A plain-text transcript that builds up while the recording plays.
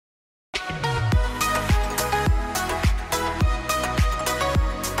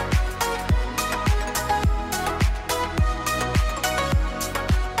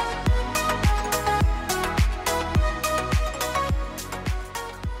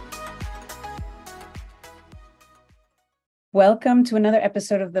Welcome to another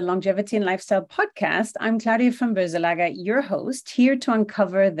episode of the Longevity and Lifestyle Podcast. I'm Claudia van Berzelaga, your host, here to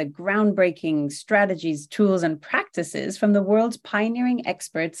uncover the groundbreaking strategies, tools, and practices from the world's pioneering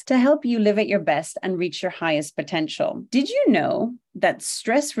experts to help you live at your best and reach your highest potential. Did you know that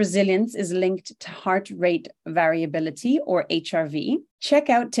stress resilience is linked to heart rate variability, or HRV? Check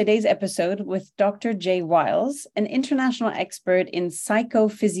out today's episode with Dr. Wiles, an international expert in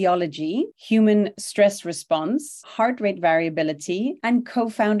psychophysiology, human stress response, heart rate variability, and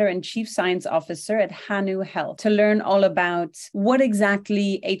co-founder and chief science officer at Hanu Health, to learn all about what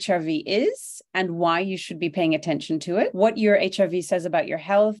exactly HRV is and why you should be paying attention to it, what your HRV says about your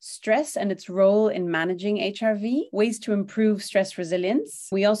health, stress and its role in managing HRV, ways to improve stress resilience.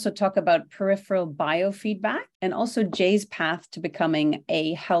 We also talk about peripheral biofeedback and also Jay's path to becoming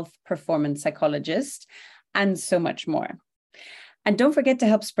a health performance psychologist, and so much more. And don't forget to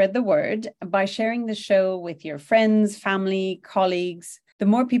help spread the word by sharing the show with your friends, family, colleagues. The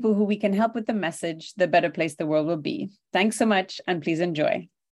more people who we can help with the message, the better place the world will be. Thanks so much, and please enjoy.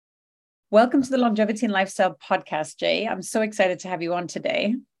 Welcome to the Longevity and Lifestyle Podcast, Jay. I'm so excited to have you on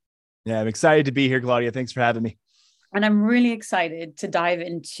today. Yeah, I'm excited to be here, Claudia. Thanks for having me. And I'm really excited to dive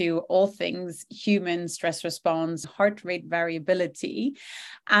into all things human stress response, heart rate variability,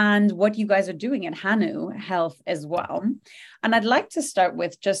 and what you guys are doing at Hanu Health as well. And I'd like to start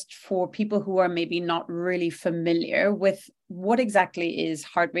with, just for people who are maybe not really familiar with, what exactly is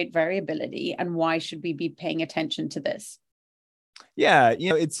heart rate variability and why should we be paying attention to this? Yeah,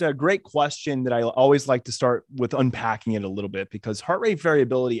 it's a great question that I always like to start with unpacking it a little bit, because heart rate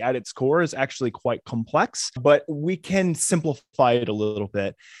variability at its core is actually quite complex, but we can simplify it a little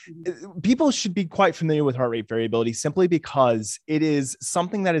bit. People should be quite familiar with heart rate variability simply because it is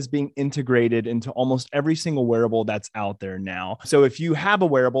something that is being integrated into almost every single wearable that's out there now. So if you have a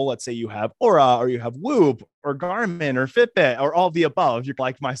wearable, let's say you have Aura or you have Whoop or Garmin or Fitbit or all of the above, you're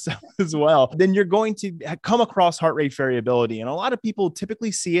like myself as well, then you're going to come across heart rate variability. And a lot of people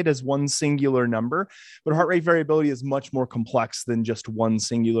typically see it as one singular number, but heart rate variability is much more complex than just one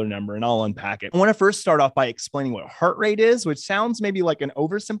singular number. And I'll unpack it. I want to first start off by explaining what heart rate is, which sounds maybe like an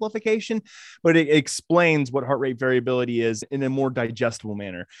oversimplification, but it explains what heart rate variability is in a more digestible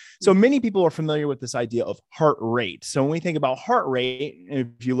manner. So many people are familiar with this idea of heart rate. So when we think about heart rate,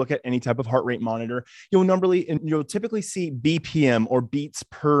 if you look at any type of heart rate monitor, you'll typically see BPM, or beats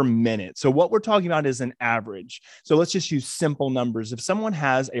per minute. So what we're talking about is an average. So let's just use simple numbers. If someone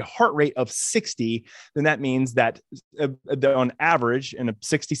has a heart rate of 60, then that means that on average, in a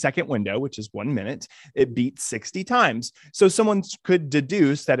 60-second window, which is 1 minute, it beats 60 times. So someone could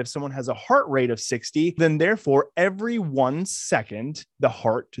deduce that if someone has a heart rate of 60, then therefore every 1 second, the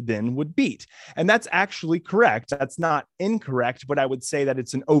heart then would beat. And that's actually correct. That's not incorrect, but I would say that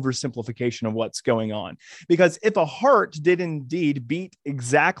it's an oversimplification of what's going on. Because if a heart did indeed beat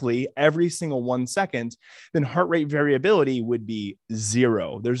exactly every single 1 second, then heart rate variability would be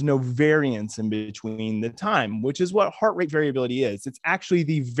 0. There's no variance in between the time, which is what heart rate variability is. It's actually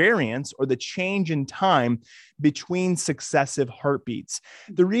the variance, or the change in time between successive heartbeats.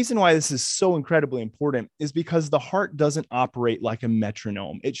 The reason why this is so incredibly important is because the heart doesn't operate like a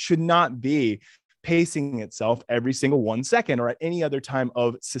metronome. It should not be pacing itself every single 1 second or at any other time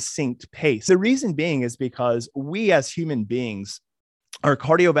of succinct pace. The reason being is because we as human beings, our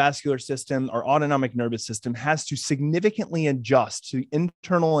cardiovascular system, our autonomic nervous system has to significantly adjust to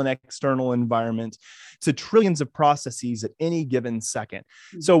internal and external environment, to trillions of processes at any given second.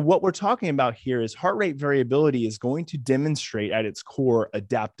 So what we're talking about here is heart rate variability is going to demonstrate at its core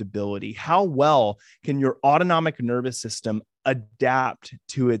adaptability. How well can your autonomic nervous system adapt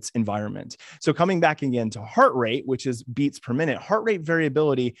to its environment? So coming back again to heart rate, which is beats per minute, heart rate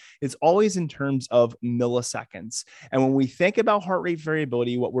variability is always in terms of milliseconds. And when we think about heart rate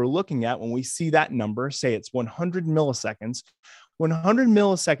variability, what we're looking at when we see that number, say it's 100 milliseconds, 100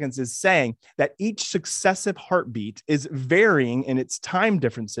 milliseconds is saying that each successive heartbeat is varying in its time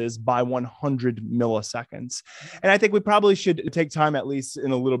differences by 100 milliseconds. And I think we probably should take time, at least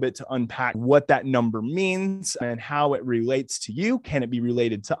in a little bit, to unpack what that number means and how it relates to you. Can it be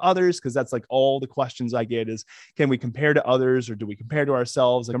related to others? Because that's like all the questions I get is, can we compare to others, or do we compare to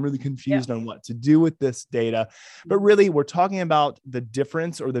ourselves? Like, I'm really confused on what to do with this data. But really, we're talking about the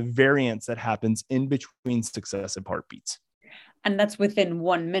difference or the variance that happens in between successive heartbeats. And that's within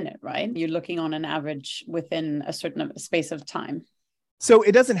 1 minute, right? You're looking on an average within a certain space of time. So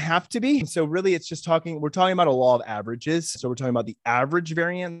it doesn't have to be. So really it's just we're talking about a law of averages. So we're talking about the average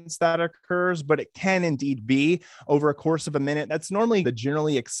variance that occurs, but it can indeed be over a course of a minute. That's normally the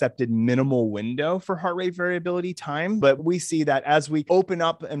generally accepted minimal window for heart rate variability time. But we see that as we open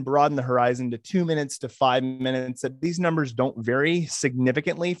up and broaden the horizon to 2 minutes to 5 minutes, that these numbers don't vary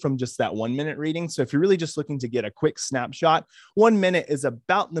significantly from just that 1 minute reading. So if you're really just looking to get a quick snapshot, 1 minute is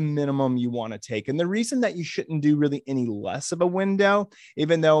about the minimum you want to take. And the reason that you shouldn't do really any less of a window,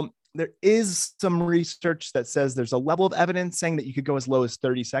 even though there is some research that says there's a level of evidence saying that you could go as low as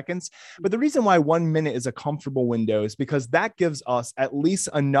 30 seconds. But the reason why 1 minute is a comfortable window is because that gives us at least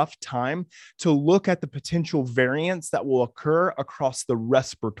enough time to look at the potential variance that will occur across the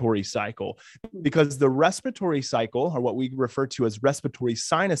respiratory cycle. Because the respiratory cycle, or what we refer to as respiratory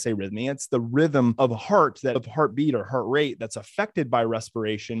sinus arrhythmia, it's the rhythm of heartbeat or heart rate that's affected by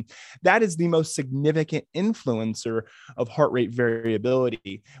respiration. That is the most significant influencer of heart rate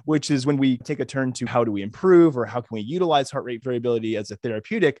variability, which is when we take a turn to how do we improve or how can we utilize heart rate variability as a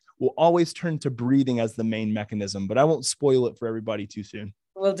therapeutic, we'll always turn to breathing as the main mechanism, but I won't spoil it for everybody too soon.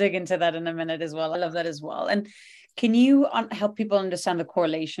 We'll dig into that in a minute as well. I love that as well. And can you help people understand the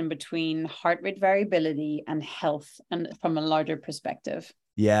correlation between heart rate variability and health and from a larger perspective?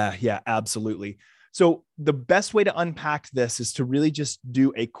 Yeah, absolutely. So the best way to unpack this is to really just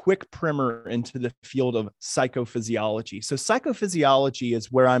do a quick primer into the field of psychophysiology. So psychophysiology is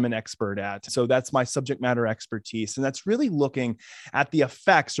where I'm an expert at. So that's my subject matter expertise. And that's really looking at the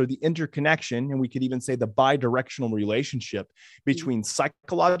effects or the interconnection, and we could even say the bidirectional relationship between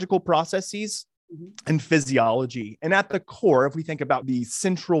psychological processes and physiology. And at the core, if we think about the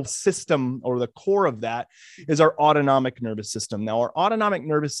central system or the core of that, is our autonomic nervous system. Now, our autonomic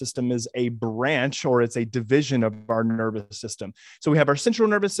nervous system is a branch or it's a division of our nervous system. So we have our central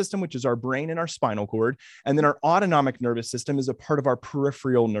nervous system, which is our brain and our spinal cord. And then our autonomic nervous system is a part of our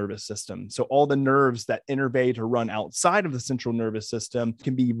peripheral nervous system. So all the nerves that innervate or run outside of the central nervous system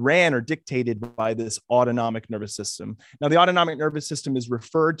can be ran or dictated by this autonomic nervous system. Now, the autonomic nervous system is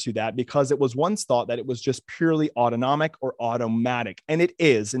referred to that because it was once thought that it was just purely autonomic or automatic. And it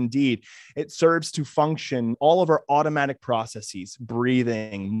is indeed. It serves to function all of our automatic processes,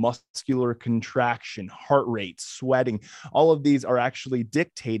 breathing, muscular contraction, heart rate, sweating. All of these are actually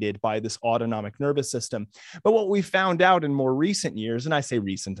dictated by this autonomic nervous system. But what we found out in more recent years, and I say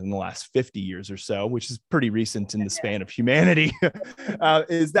recent in the last 50 years or so, which is pretty recent in the span of humanity,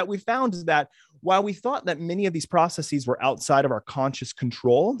 is that we found that while we thought that many of these processes were outside of our conscious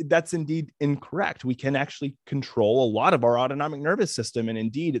control, that's indeed incorrect. We can actually control a lot of our autonomic nervous system. And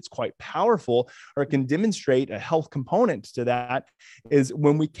indeed, it's quite powerful, or it can demonstrate a health component to that is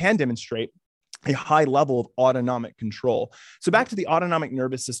when we can demonstrate a high level of autonomic control. So back to the autonomic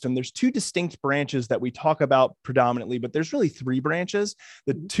nervous system, there's two distinct branches that we talk about predominantly, but there's really three branches.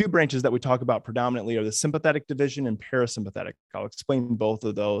 The two branches that we talk about predominantly are the sympathetic division and parasympathetic. I'll explain both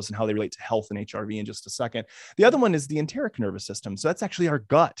of those and how they relate to health and HRV in just a second. The other one is the enteric nervous system. So that's actually our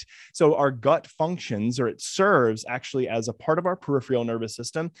gut. So our gut functions, or it serves actually as a part of our peripheral nervous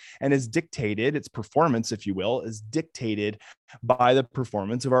system and is dictated, its performance, if you will, is dictated by the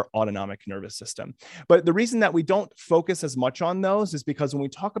performance of our autonomic nervous system. But the reason that we don't focus as much on those is because when we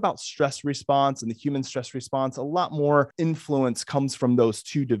talk about stress response and the human stress response, a lot more influence comes from those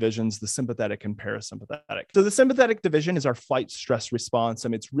two divisions, the sympathetic and parasympathetic. So the sympathetic division is our fight stress response.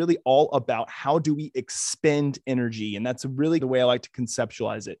 And it's really all about how do we expend energy. And that's really the way I like to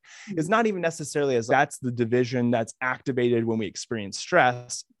conceptualize it. It's not even necessarily as that's the division that's activated when we experience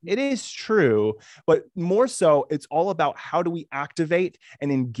stress. It is true, but more so, it's all about how do we activate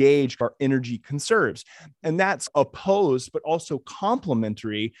and engage our energy conserves. And that's opposed, but also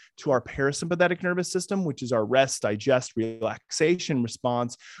complementary to our parasympathetic nervous system, which is our rest, digest, relaxation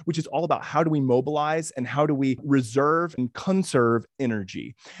response, which is all about how do we mobilize and how do we reserve and conserve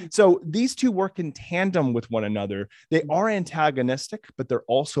energy. So these two work in tandem with one another. They are antagonistic, but they're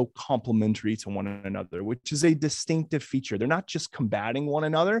also complementary to one another, which is a distinctive feature. They're not just combating one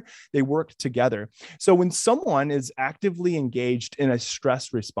another. They work together. So when someone is actively engaged in a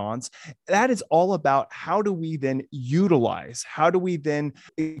stress response, that is all about how do we then utilize, how do we then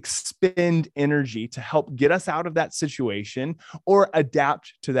expend energy to help get us out of that situation or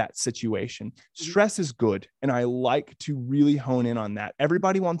adapt to that situation. Stress is good. And I like to really hone in on that.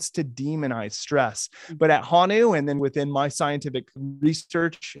 Everybody wants to demonize stress, but at Hanu and then within my scientific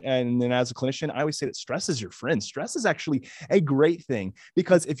research and then as a clinician, I always say that stress is your friend. Stress is actually a great thing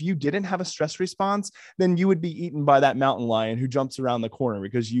because if you didn't have a stress response, then you would be eaten by that mountain lion who jumps around the corner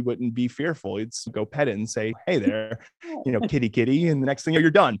because you wouldn't be fearful. You'd go pet it and say, hey there, kitty, kitty. And the next thing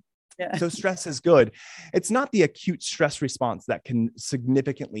you're done. Yeah. So stress is good. It's not the acute stress response that can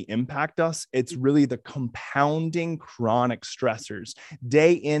significantly impact us. It's really the compounding chronic stressors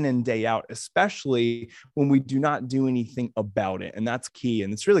day in and day out, especially when we do not do anything about it. And that's key.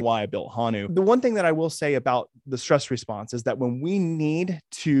 And it's really why I built Hanu. The one thing that I will say about the stress response is that when we need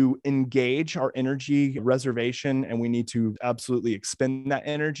to engage our energy reservation and we need to absolutely expend that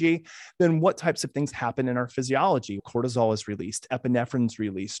energy, then what types of things happen in our physiology? Cortisol is released, epinephrine is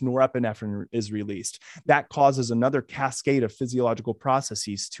released, norepinephrine is released. That causes another cascade of physiological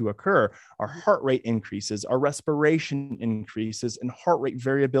processes to occur. Our heart rate increases, our respiration increases, and heart rate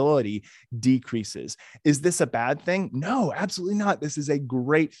variability decreases. Is this a bad thing? No, absolutely not. This is a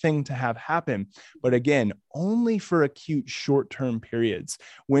great thing to have happen. But again, only for acute short-term periods.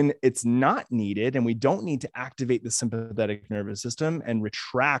 When it's not needed and we don't need to activate the sympathetic nervous system and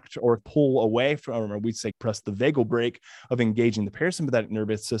retract or pull away from, or we say press the vagal brake of engaging the parasympathetic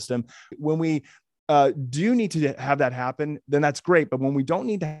nervous system, when we do need to have that happen, then that's great. But when we don't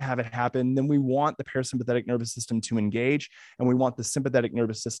need to have it happen, then we want the parasympathetic nervous system to engage and we want the sympathetic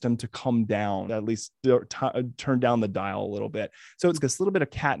nervous system to come down, at least turn down the dial a little bit. So it's this little bit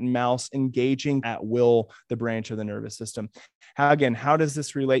of cat and mouse engaging at will the branch of the nervous system. How does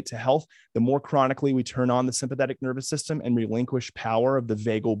this relate to health? The more chronically we turn on the sympathetic nervous system and relinquish power of the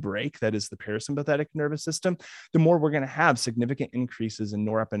vagal brake, that is the parasympathetic nervous system, the more we're going to have significant increases in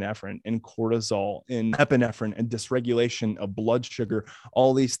norepinephrine, in cortisol, in epinephrine, and dysregulation of blood sugar.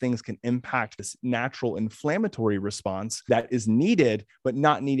 All these things can impact this natural inflammatory response that is needed, but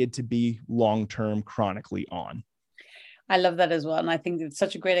not needed to be long-term chronically on. I love that as well. And I think it's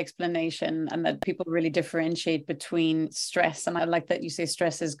such a great explanation, and that people really differentiate between stress. And I like that you say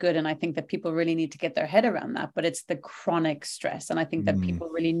stress is good. And I think that people really need to get their head around that, but it's the chronic stress. And I think that people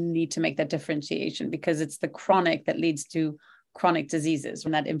really need to make that differentiation, because it's the chronic that leads to chronic diseases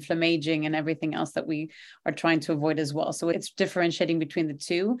and that inflammaging and everything else that we are trying to avoid as well. So it's differentiating between the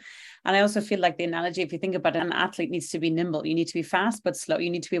two. And I also feel like the analogy, if you think about it, an athlete needs to be nimble. You need to be fast, but slow. You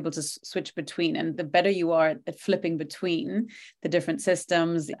need to be able to switch between. And the better you are at flipping between the different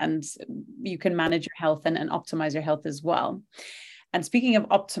systems, and you can manage your health and optimize your health as well. And speaking of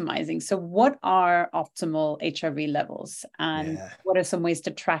optimizing, so what are optimal HRV levels, and what are some ways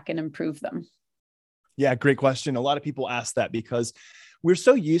to track and improve them? Yeah, great question. A lot of people ask that because we're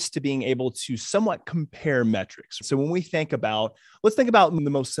so used to being able to somewhat compare metrics. So when we think about, let's think about the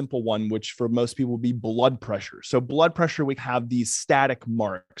most simple one, which for most people would be blood pressure. So blood pressure, we have these static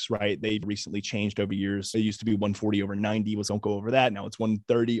marks, right? They recently changed over years. It used to be 140 over 90. We won't go over that. Now it's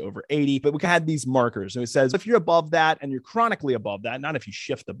 130 over 80. But we had these markers. And it says, if you're above that and you're chronically above that, not if you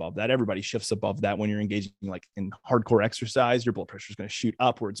shift above that, everybody shifts above that when you're engaging like in hardcore exercise, your blood pressure is going to shoot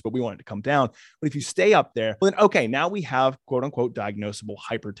upwards, but we want it to come down. But if you stay up there, well, then, okay, now we have quote unquote diagnosable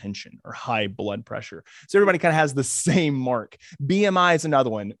hypertension or high blood pressure. So everybody kind of has the same mark. BMI is another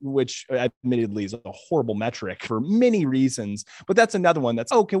one, which admittedly is a horrible metric for many reasons, but that's another one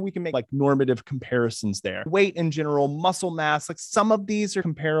that's, okay, we can make like normative comparisons there. Weight in general, muscle mass, like some of these are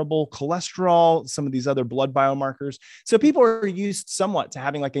comparable, cholesterol, some of these other blood biomarkers. So people are used somewhat to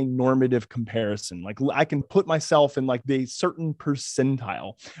having like a normative comparison. Like I can put myself in like the certain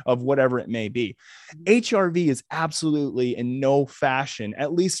percentile of whatever it may be. HRV is absolutely in no fashion,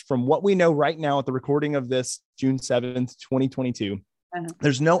 at least from what we know right now at the recording of this, June 7th, 2022.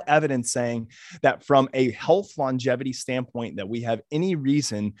 There's no evidence saying that from a health longevity standpoint that we have any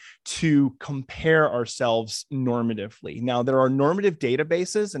reason to compare ourselves normatively. Now, there are normative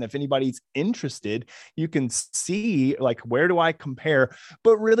databases, and if anybody's interested, you can see like, where do I compare?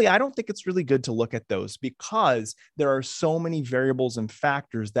 But really, I don't think it's really good to look at those because there are so many variables and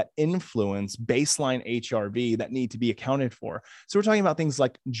factors that influence baseline HRV that need to be accounted for. So we're talking about things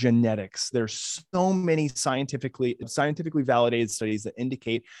like genetics. There's so many scientifically validated studies that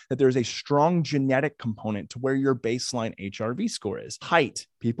indicate that there's a strong genetic component to where your baseline HRV score is. Height.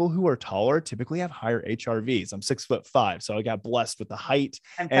 People who are taller typically have higher HRVs. I'm 6'5", so I got blessed with the height,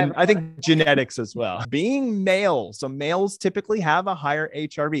 and I think genetics as well. Being male, so males typically have a higher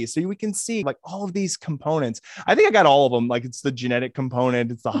HRV. So we can see like all of these components. I think I got all of them. Like it's the genetic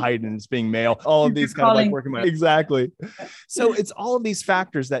component, it's the height, and it's being male. All of these kind of like working exactly. So it's all of these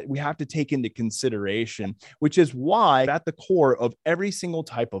factors that we have to take into consideration, which is why at the core of every single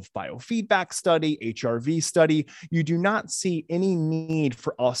type of biofeedback study, HRV study, you do not see any need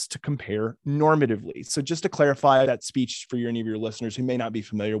for us to compare normatively. So just to clarify that speech for any of your listeners who may not be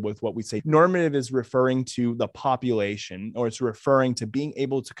familiar with what we say, normative is referring to the population, or it's referring to being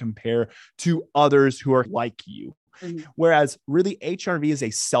able to compare to others who are like you. Mhm. Whereas really HRV is a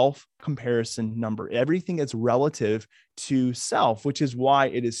self-comparison number. Everything is relative to self, which is why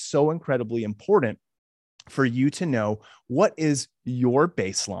it is so incredibly important for you to know what is your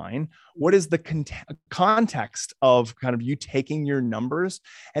baseline, what is the context of kind of you taking your numbers,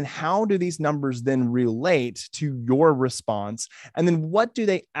 and how do these numbers then relate to your response, and then what do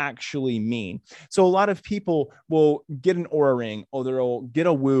they actually mean. So a lot of people will get an Oura ring, or they'll get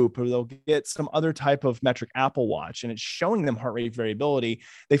a Whoop, or they'll get some other type of metric Apple Watch, and it's showing them heart rate variability.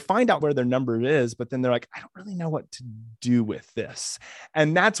 They find out where their number is, but then they're like, I don't really know what to do with this.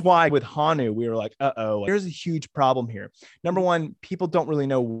 And that's why with Hanu, we were like, there's a huge problem here. Number one, people don't really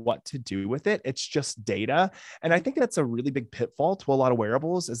know what to do with it. It's just data. And I think that's a really big pitfall to a lot of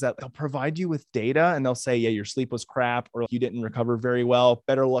wearables, is that they'll provide you with data and they'll say, yeah, your sleep was crap, or you didn't recover very well.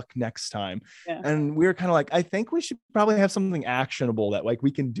 Better luck next time. Yeah. And we're kind of like, I think we should probably have something actionable that like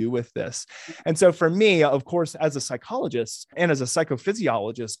we can do with this. And so for me, of course, as a psychologist and as a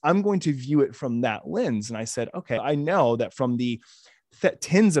psychophysiologist, I'm going to view it from that lens. And I said, okay, I know that from the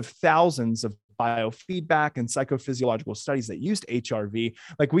tens of thousands of biofeedback and psychophysiological studies that used HRV,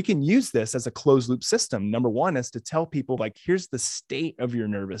 like we can use this as a closed loop system. Number one is to tell people, like, here's the state of your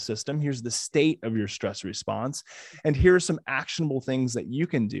nervous system, here's the state of your stress response, and here are some actionable things that you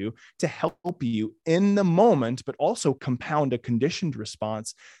can do to help you in the moment, but also compound a conditioned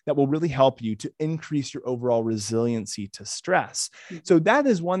response that will really help you to increase your overall resiliency to stress. So that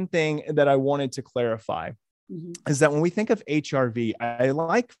is one thing that I wanted to clarify. Is that when we think of HRV, I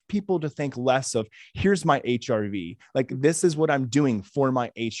like people to think less of, here's my HRV, like this is what I'm doing for my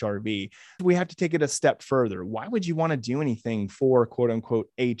HRV. We have to take it a step further. Why would you want to do anything for quote unquote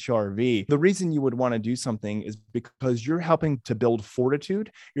HRV? The reason you would want to do something is because you're helping to build fortitude.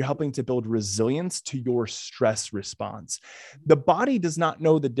 You're helping to build resilience to your stress response. The body does not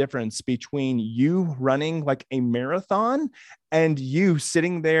know the difference between you running like a marathon and you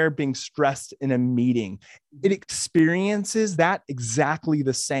sitting there being stressed in a meeting. It experiences that exactly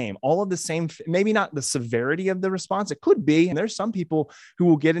the same, all of the same, maybe not the severity of the response. It could be. And there's some people who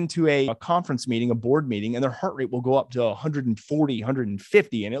will get into a conference meeting, a board meeting, and their heart rate will go up to 140,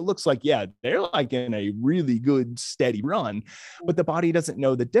 150. And it looks like, yeah, they're like in a really good, steady run, but the body doesn't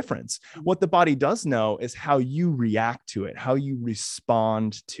know the difference. What the body does know is how you react to it, how you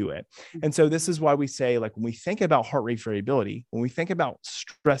respond to it. And so this is why we say, like, when we think about heart rate variability, when we think about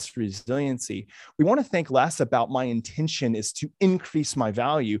stress resiliency, we want to think less about my intention is to increase my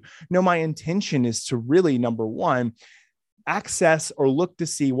value. No, my intention is to really, number one, access or look to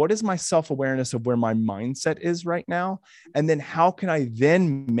see what is my self-awareness of where my mindset is right now. And then how can I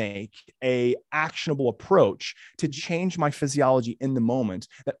then make a actionable approach to change my physiology in the moment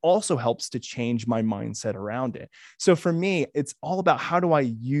that also helps to change my mindset around it. So for me, it's all about how do I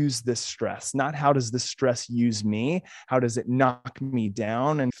use this stress, not how does this stress use me? How does it knock me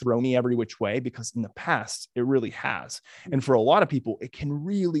down and throw me every which way? Because in the past, it really has. And for a lot of people, it can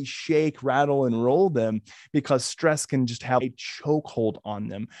really shake, rattle, and roll them because stress can just have a chokehold on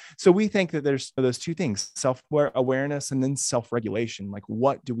them. So we think that there's those two things, self-awareness and then self-regulation. Like,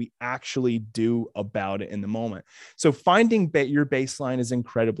 what do we actually do about it in the moment? So finding your baseline is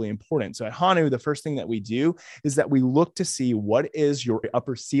incredibly important. So at Hanu, the first thing that we do is that we look to see what is your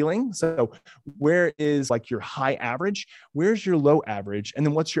upper ceiling. So where is like your high average? Where's your low average? And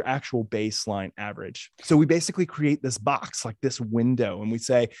then what's your actual baseline average? So we basically create this box, like this window, and we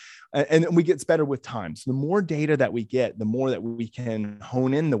say, and we get better with time. So the more data that we get, the more that we can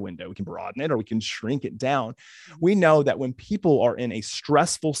hone in the window. We can broaden it or we can shrink it down. We know that when people are in a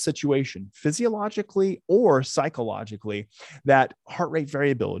stressful situation, physiologically or psychologically, that heart rate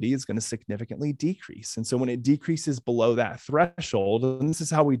variability is going to significantly decrease. And so when it decreases below that threshold, and this is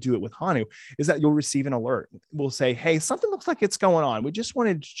how we do it with Hanu, is that you'll receive an alert. We'll say, hey, something looks like it's going on. We just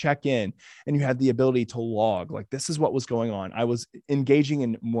wanted to check in. And you had the ability to log, like, this is what was going on. I was engaging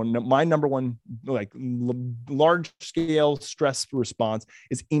in my number one, like, large scale stress response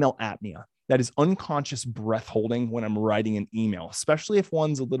is email apnea. That is unconscious breath holding when I'm writing an email, especially if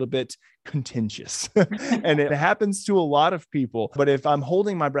one's a little bit contentious. And it happens to a lot of people. But if I'm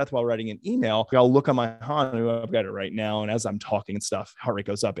holding my breath while writing an email, I'll look on my Hanu, I've got it right now. And as I'm talking and stuff, heart rate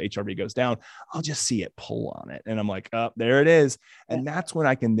goes up, HRV goes down. I'll just see it pull on it. And I'm like, oh, there it is. And that's when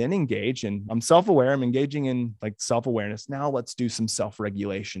I can then engage. And I'm self-aware. I'm engaging in like self-awareness. Now let's do some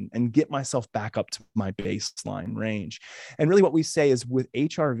self-regulation and get myself back up to my baseline range. And really what we say is with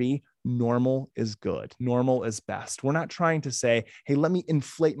HRV, normal is good. Normal is best. We're not trying to say, hey, let me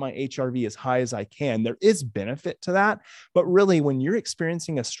inflate my HRV as high as I can. There is benefit to that. But really, when you're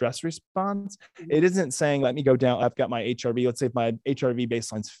experiencing a stress response, it isn't saying, let me go down. I've got my HRV. Let's say my HRV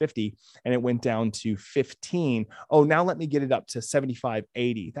baseline's 50 and it went down to 15. Oh, now let me get it up to 75,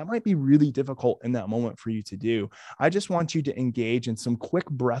 80. That might be really difficult in that moment for you to do. I just want you to engage in some quick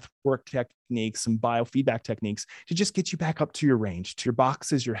breath work techniques, some biofeedback techniques to just get you back up to your range, to your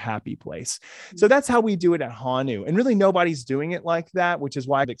boxes, your happy place. So that's how we do it at Hanu. And really nobody's doing it like that, which is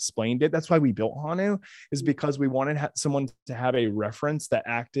why I've explained it. That's why we built Hanu, is because we wanted someone to have a reference that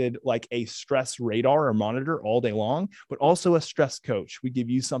acted like a stress radar or monitor all day long, but also a stress coach. We give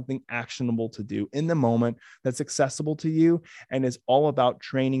you something actionable to do in the moment that's accessible to you and is all about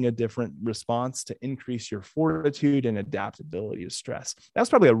training a different response to increase your fortitude and adaptability to stress. That's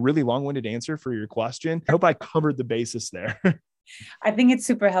probably a really long-winded answer for your question. I hope I covered the basis there. I think it's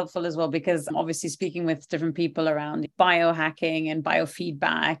super helpful as well, because obviously speaking with different people around biohacking and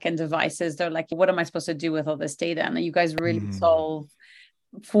biofeedback and devices, they're like, what am I supposed to do with all this data? And you guys really solve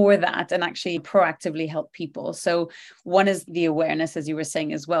for that and actually proactively help people. So one is the awareness, as you were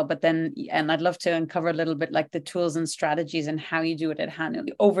saying as well, but then, and I'd love to uncover a little bit like the tools and strategies and how you do it at Hanu.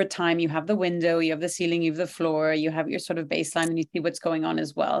 Over time, you have the window, you have the ceiling, you have the floor, you have your sort of baseline, and you see what's going on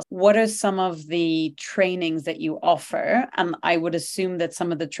as well. What are some of the trainings that you offer? And I would assume that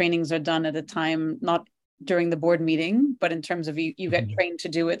some of the trainings are done at a time, not during the board meeting, but in terms of you get trained to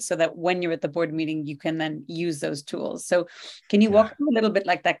do it so that when you're at the board meeting, you can then use those tools. So can you walk through a little bit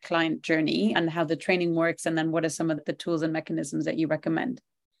like that client journey and how the training works? And then what are some of the tools and mechanisms that you recommend?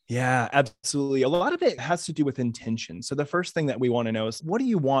 Yeah, absolutely. A lot of it has to do with intention. So the first thing that we want to know is, what do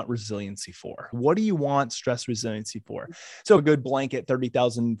you want resiliency for? What do you want stress resiliency for? So a good blanket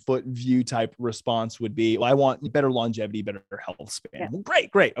 30,000 foot view type response would be, well, I want better longevity, better health span. Well,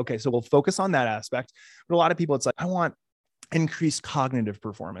 great. Okay. So we'll focus on that aspect. But a lot of people, it's like, I want increased cognitive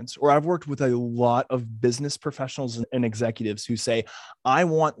performance. Or I've worked with a lot of business professionals and executives who say, I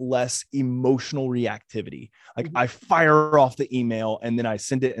want less emotional reactivity. Like I fire off the email and then I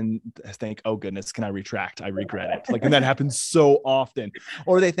send it and think, oh goodness, can I retract? I regret it. Like, and that happens so often.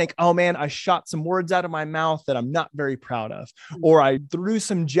 Or they think, oh man, I shot some words out of my mouth that I'm not very proud of. Or I threw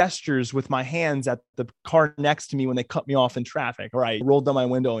some gestures with my hands at the car next to me when they cut me off in traffic. Or I rolled down my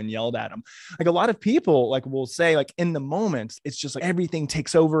window and yelled at them. Like a lot of people like will say, like in the moment, it's just like everything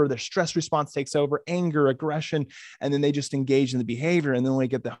takes over, their stress response takes over, anger, aggression, and then they just engage in the behavior. And then when they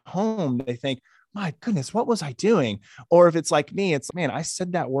get home, they think, my goodness, what was I doing? Or if it's like me, it's, man, I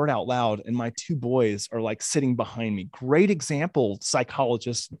said that word out loud and my two boys are like sitting behind me. Great example,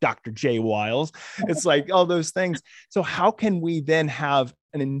 psychologist, Dr. J. Wiles. It's like all those things. So how can we then have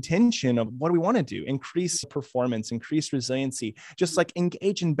an intention of what do we want to do? Increase performance, increase resiliency, just like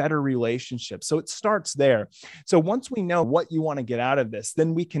engage in better relationships. So it starts there. So once we know what you want to get out of this,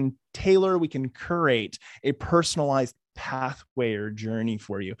 then we can tailor, we can curate a personalized pathway or journey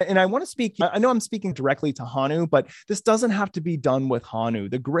for you. And I want to speak, I know I'm speaking directly to Hanu, but this doesn't have to be done with Hanu.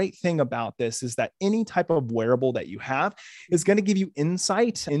 The great thing about this is that any type of wearable that you have is going to give you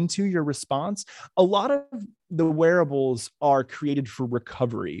insight into your response. A lot of the wearables are created for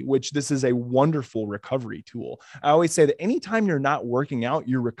recovery, which this is a wonderful recovery tool. I always say that anytime you're not working out,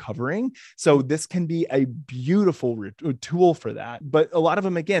 you're recovering. So this can be a beautiful tool for that. But a lot of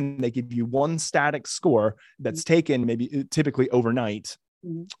them, again, they give you one static score that's taken maybe typically overnight.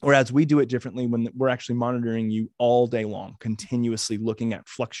 Whereas we do it differently when we're actually monitoring you all day long, continuously looking at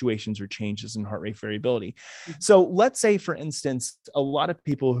fluctuations or changes in heart rate variability. So let's say, for instance, a lot of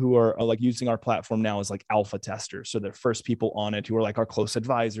people who are like using our platform now as like alpha testers. So the first people on it who are like our close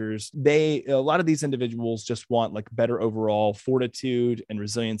advisors, a lot of these individuals just want like better overall fortitude and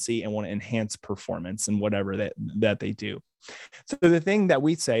resiliency and want to enhance performance in whatever that they do. So the thing that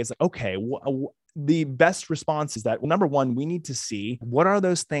we say is like, okay, the best response is that, well, number one, we need to see what are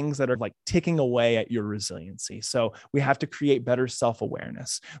those things that are like ticking away at your resiliency. So we have to create better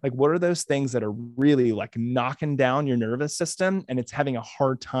self-awareness. Like, what are those things that are really like knocking down your nervous system and it's having a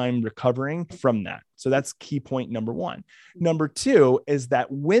hard time recovering from that? So that's key point number one. Number two is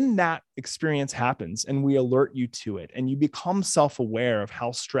that when that experience happens and we alert you to it and you become self-aware of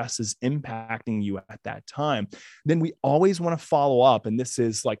how stress is impacting you at that time, then we always want to follow up. And this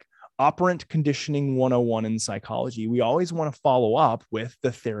is like operant conditioning 101 in psychology, we always want to follow up with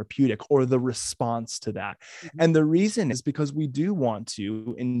the therapeutic or the response to that. And the reason is because we do want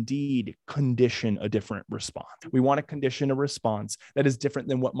to indeed condition a different response. We want to condition a response that is different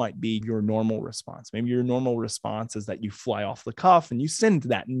than what might be your normal response. Maybe your normal response is that you fly off the cuff and you send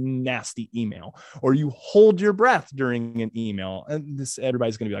that nasty email, or you hold your breath during an email. And this,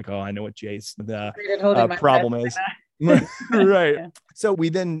 everybody's going to be like, oh, I know what Jay's problem is. Right. Yeah. So we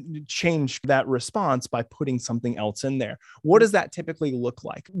then change that response by putting something else in there. What does that typically look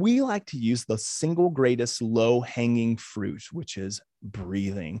like? We like to use the single greatest low-hanging fruit, which is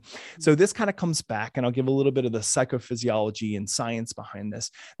breathing. So this kind of comes back, and I'll give a little bit of the psychophysiology and science behind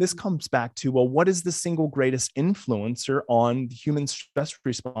this. This comes back to, well, what is the single greatest influencer on the human stress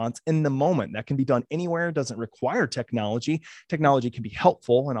response in the moment? That can be done anywhere. It doesn't require technology. Technology can be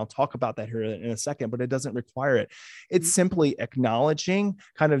helpful, and I'll talk about that here in a second, but it doesn't require it. It's simply acknowledging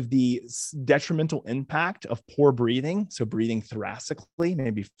kind of the detrimental impact of poor breathing. So breathing thoracically,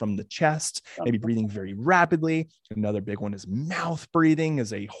 maybe from the chest, maybe breathing very rapidly. Another big one is mouth breathing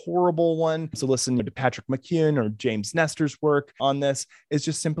is a horrible one. So listen to Patrick McKeown or James Nestor's work on this. Is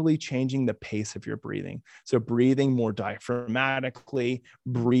just simply changing the pace of your breathing. So breathing more diaphragmatically,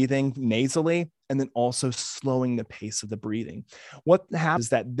 breathing nasally, and then also slowing the pace of the breathing. What happens is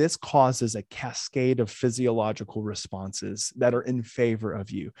that this causes a cascade of physiological responses that are in favor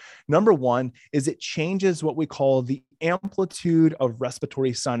of you. Number one is it changes what we call the amplitude of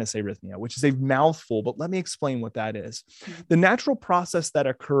respiratory sinus arrhythmia, which is a mouthful, but let me explain what that is. The natural process that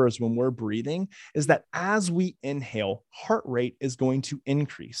occurs when we're breathing is that as we inhale, heart rate is going to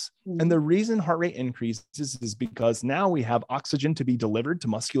increase. And the reason heart rate increases is because now we have oxygen to be delivered to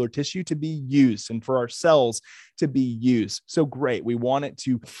muscular tissue to be used and for our cells to be used. So great. We want it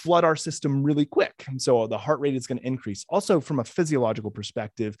to flood our system really quick. And so the heart rate is going to increase. Also, from a physiological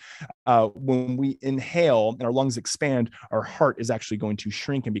perspective, when we inhale and our lungs expand, our heart is actually going to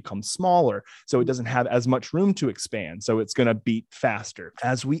shrink and become smaller. So it doesn't have as much room to expand. So it's going to beat faster.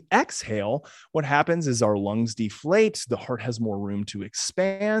 As we exhale, what happens is our lungs deflate. The heart has more room to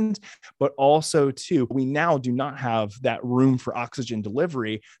expand, but also too, we now do not have that room for oxygen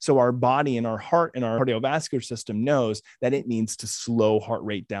delivery. So our body and our heart and our cardiovascular system knows that it needs to slow heart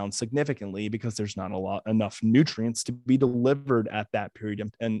rate down significantly because there's not enough nutrients to be delivered at that period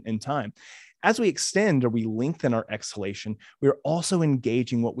in time. As we extend or we lengthen our exhalation, we're also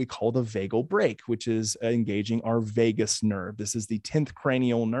engaging what we call the vagal brake, which is engaging our vagus nerve. This is the 10th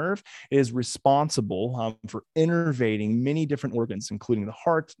cranial nerve. It is responsible for innervating many different organs, including the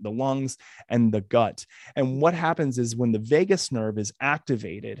heart, the lungs, and the gut. And what happens is when the vagus nerve is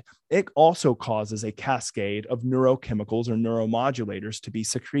activated, it also causes a cascade of neurochemicals or neuromodulators to be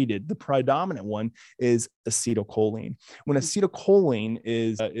secreted. The predominant one is acetylcholine. When acetylcholine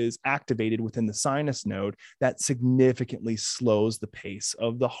is activated within the sinus node, that significantly slows the pace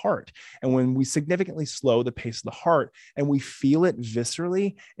of the heart. And when we significantly slow the pace of the heart and we feel it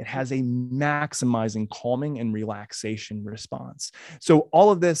viscerally, it has a maximizing calming and relaxation response. So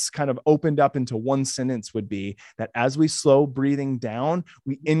all of this kind of opened up into one sentence would be that as we slow breathing down,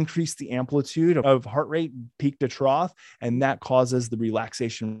 we increase the amplitude of heart rate peak to trough, and that causes the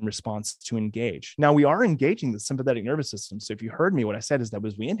relaxation response to engage. Now we are engaging the sympathetic nervous system. So if you heard me, what I said is that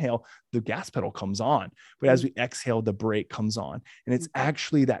as we inhale, the gas pedal comes on, but as we exhale, the brake comes on. And it's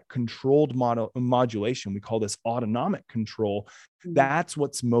actually that controlled modulation. We call this autonomic control. That's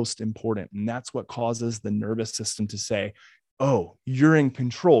what's most important. And that's what causes the nervous system to say, oh, you're in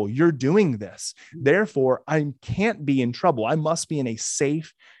control. You're doing this. Therefore, I can't be in trouble. I must be in a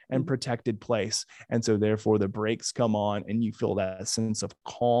safe and protected place. And so therefore the brakes come on and you feel that sense of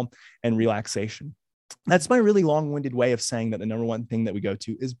calm and relaxation. That's my really long-winded way of saying that the number one thing that we go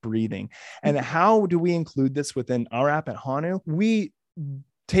to is breathing. And how do we include this within our app at Hanu? We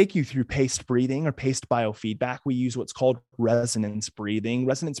take you through paced breathing or paced biofeedback. We use what's called resonance breathing.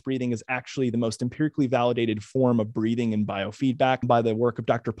 Resonance breathing is actually the most empirically validated form of breathing and biofeedback by the work of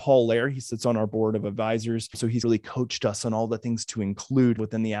Dr. Paul Lair. He sits on our board of advisors. So he's really coached us on all the things to include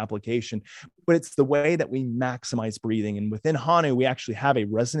within the application. But it's the way that we maximize breathing. And within Hanu, we actually have a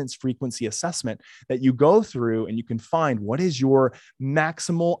resonance frequency assessment that you go through and you can find what is your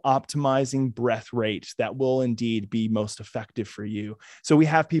maximal optimizing breath rate that will indeed be most effective for you. So we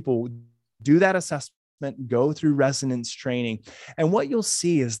have people do that assessment, go through resonance training. And what you'll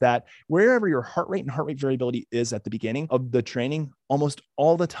see is that wherever your heart rate and heart rate variability is at the beginning of the training, almost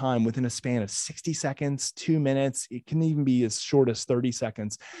all the time within a span of 60 seconds, 2 minutes, it can even be as short as 30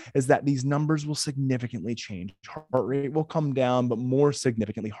 seconds, is that these numbers will significantly change. Heart rate will come down, but more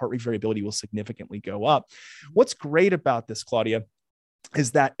significantly, heart rate variability will significantly go up. What's great about this, Claudia,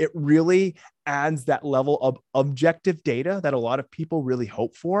 is that it really adds that level of objective data that a lot of people really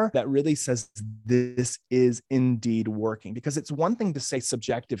hope for, that really says this is indeed working. Because it's one thing to say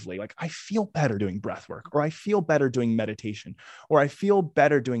subjectively, like, I feel better doing breath work, or I feel better doing meditation, or I feel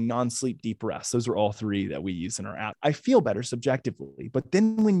better doing non-sleep deep rest. Those are all three that we use in our app. I feel better subjectively. But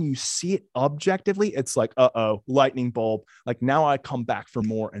then when you see it objectively, it's like, lightning bulb. Like, now I come back for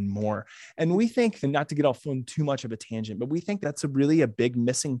more and more. And we think, and not to get off on too much of a tangent, but we think that's a big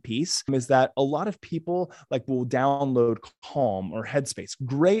missing piece, is that a lot of people will download Calm or Headspace,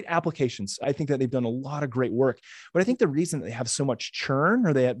 great applications. I think that they've done a lot of great work, but I think the reason that they have so much churn,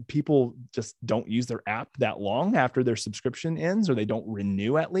 or people just don't use their app that long after their subscription ends, or they don't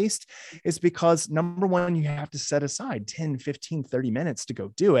renew at least, is because number one, you have to set aside 10, 15, 30 minutes to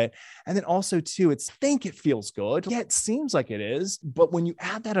go do it. And then also too, think it feels good. Yeah, it seems like it is. But when you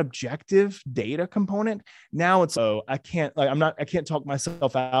add that objective data component, now it's, I can't talk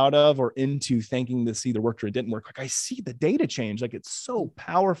myself out of or into thinking this either worked or it didn't work. Like, I see the data change, like, it's so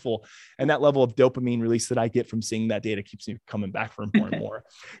powerful. And that level of dopamine release that I get from seeing that data keeps me coming back for more and more.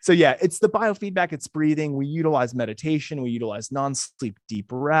 So yeah, it's the biofeedback, it's breathing. We utilize meditation, we utilize non-sleep deep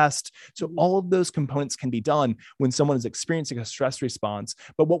rest. So all of those components can be done when someone is experiencing a stress response.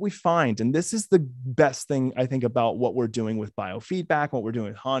 But what we find, and this is the best thing I think about what we're doing with biofeedback, what we're doing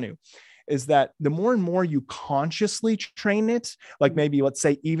with Hanu, is that the more and more you consciously train it, like maybe let's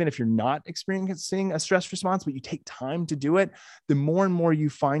say, even if you're not experiencing a stress response, but you take time to do it, the more and more you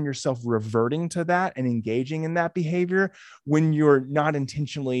find yourself reverting to that and engaging in that behavior when you're not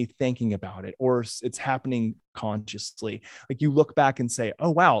intentionally thinking about it, or it's happening consciously. Like, you look back and say,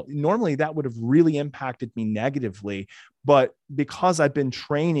 oh, wow, normally that would have really impacted me negatively. But because I've been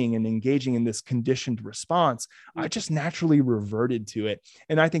training and engaging in this conditioned response, I just naturally reverted to it.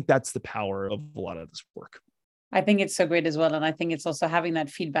 And I think that's the power of a lot of this work. I think it's so great as well. And I think it's also having that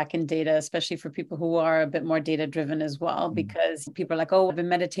feedback in data, especially for people who are a bit more data driven as well, because people are like, oh, I've been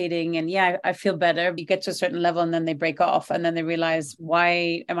meditating and yeah, I feel better. You get to a certain level and then they break off and then they realize,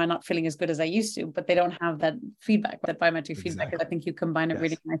 why am I not feeling as good as I used to? But they don't have that feedback, that biometric feedback. I think you combine it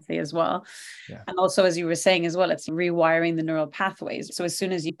really nicely as well. Yeah. And also, as you were saying as well, it's rewiring the neural pathways. So as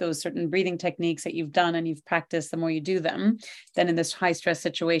soon as those certain breathing techniques that you've done and you've practiced, the more you do them, then in this high stress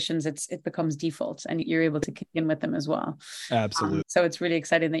situations, it becomes default and you're able to kick in with them as well. Absolutely. So it's really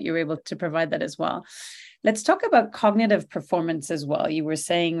exciting that you're able to provide that as well. Let's talk about cognitive performance as well. You were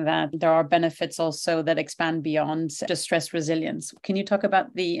saying that there are benefits also that expand beyond just stress resilience. Can you talk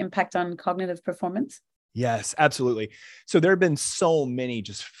about the impact on cognitive performance? Yes, absolutely. So there have been so many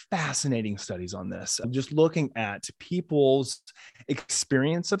just fascinating studies on this. I'm just looking at people's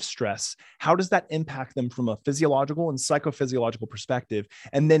experience of stress. How does that impact them from a physiological and psychophysiological perspective?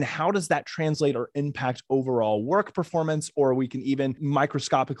 And then how does that translate or impact overall work performance? Or we can even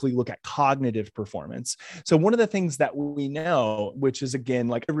microscopically look at cognitive performance. So one of the things that we know, which is,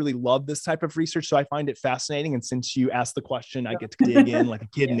 again, I really love this type of research, so I find it fascinating. And since you asked the question, I get to dig in like a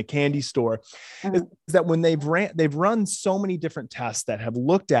kid in a candy store, is that when they've run so many different tests that have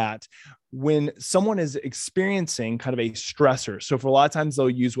looked at when someone is experiencing kind of a stressor. So for a lot of times they'll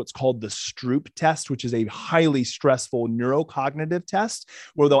use what's called the Stroop test, which is a highly stressful neurocognitive test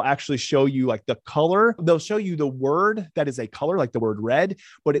where they'll actually show you the color. They'll show you the word that is a color, like the word red,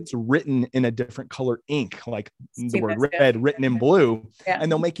 but it's written in a different color ink, like the word red written in blue. Yeah. And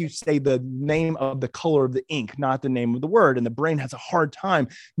they'll make you say the name of the color of the ink, not the name of the word. And the brain has a hard time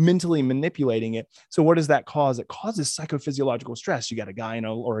mentally manipulating it. So what does that cause? It causes psychophysiological stress. You got a guy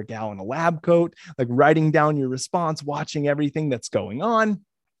or a gal in a lab coat, writing down your response, watching everything that's going on.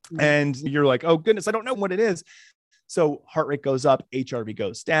 And you're like, oh goodness, I don't know what it is. So heart rate goes up, HRV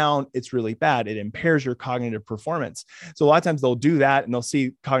goes down. It's really bad. It impairs your cognitive performance. So a lot of times they'll do that and they'll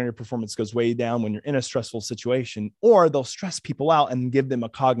see cognitive performance goes way down when you're in a stressful situation, or they'll stress people out and give them a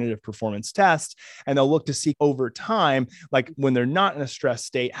cognitive performance test. And they'll look to see over time, when they're not in a stress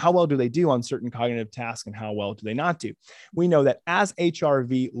state, how well do they do on certain cognitive tasks and how well do they not do? We know that as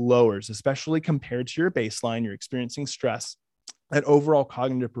HRV lowers, especially compared to your baseline, you're experiencing stress, that overall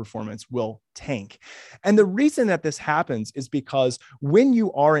cognitive performance will tank. And the reason that this happens is because when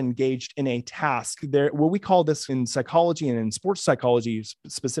you are engaged in a task, what we call this in psychology and in sports psychology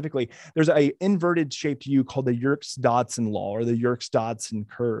specifically, there's an inverted shaped U called the Yerkes-Dodson law or the Yerkes-Dodson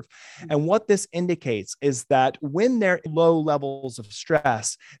curve. And what this indicates is that when there are low levels of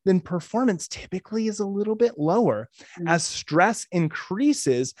stress, then performance typically is a little bit lower. As stress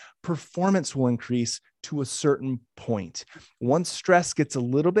increases, performance will increase to a certain point. Once stress gets a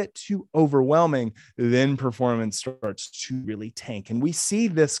little bit too overwhelming, then performance starts to really tank. And we see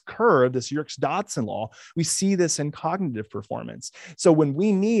this curve, this Yerkes-Dodson law, we see this in cognitive performance. So when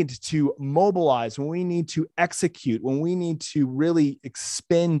we need to mobilize, when we need to execute, when we need to really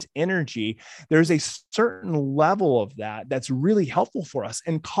expend energy, there's a certain level of that that's really helpful for us,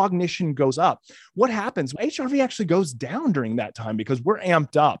 and cognition goes up. What happens? HRV actually goes down during that time because we're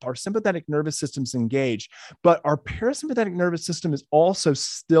amped up. Our sympathetic nervous system's engaged, but our parasympathetic nervous system is also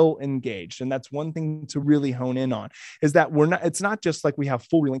still engaged. And that's one thing to really hone in on, is that it's not just like we have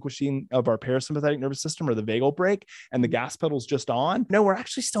full relinquishing of our parasympathetic nervous system or the vagal brake and the gas pedal's just on. No, we're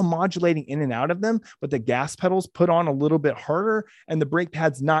actually still modulating in and out of them, but the gas pedal's put on a little bit harder and the brake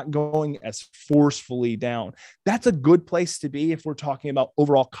pad's not going as forcefully down. That's a good place to be if we're talking about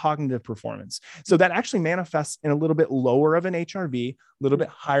overall cognitive performance. So that actually manifests in a little bit lower of an HRV, a little bit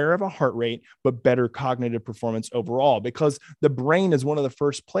higher of a heart rate, but better cognitive performance overall, because the brain is one of the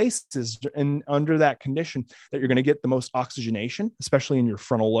first places under that condition that you're going to get the most oxygenation, especially in your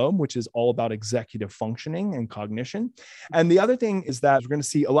frontal lobe, which is all about executive functioning and cognition. And the other thing is that we're going to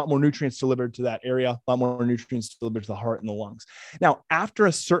see a lot more nutrients delivered to that area, a lot more nutrients delivered to the heart and the lungs. Now, after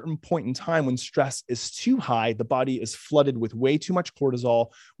a certain point in time, when stress is too high, the body is flooded with way too much cortisol,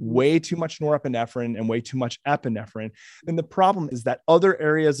 way too much norepinephrine, and way too much epinephrine. Then the problem is that other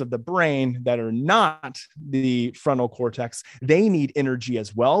areas of the brain that are not the frontal cortex, they need energy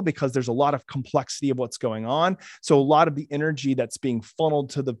as well, because there's a lot of complexity of what's going on. So a lot of the energy that's being funneled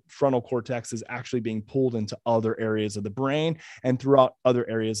to the frontal cortex is actually being pulled into other areas of the brain and throughout other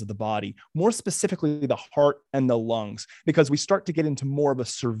areas of the body, more specifically the heart and the lungs, because we start to get into more of a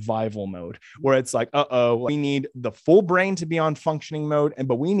survival mode where it's like, we need the full brain to be on functioning mode,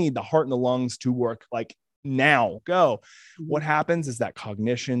 but we need the heart and the lungs to work like now, go. What happens is that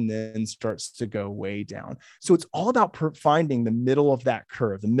cognition then starts to go way down. So it's all about finding the middle of that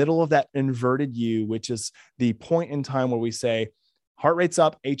curve, the middle of that inverted U, which is the point in time where we say heart rate's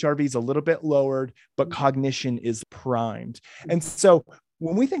up, HRV is a little bit lowered, but cognition is primed. And so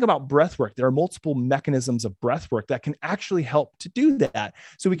when we think about breath work, there are multiple mechanisms of breath work that can actually help to do that.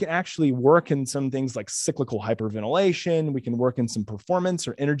 So we can actually work in some things like cyclical hyperventilation. We can work in some performance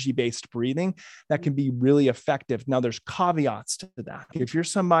or energy-based breathing that can be really effective. Now, there's caveats to that. If you're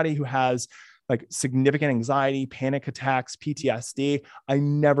somebody who has like significant anxiety, panic attacks, PTSD, I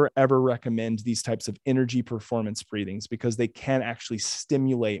never, ever recommend these types of energy performance breathings because they can actually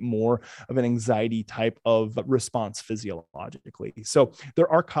stimulate more of an anxiety type of response physiologically. So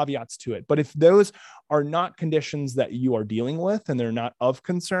there are caveats to it. But if those are not conditions that you are dealing with and they're not of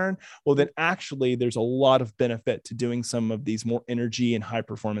concern, well, then actually there's a lot of benefit to doing some of these more energy and high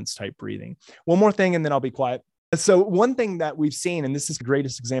performance type breathing. One more thing, and then I'll be quiet. So one thing that we've seen, and this is the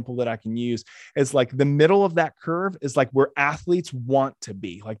greatest example that I can use, is like the middle of that curve is like where athletes want to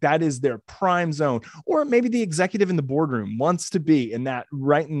be. Like that is their prime zone, or maybe the executive in the boardroom wants to be in that,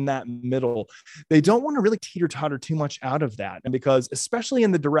 right in that middle. They don't want to really teeter-totter too much out of that. And because especially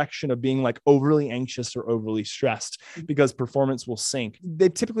in the direction of being like overly anxious or overly stressed, because performance will sink. They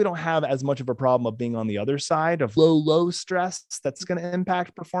typically don't have as much of a problem of being on the other side of low stress that's going to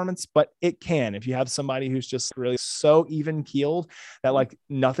impact performance, but it can if you have somebody who's just really so even keeled that like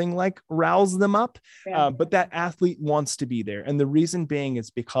nothing like riles them up. But that athlete wants to be there. And the reason being is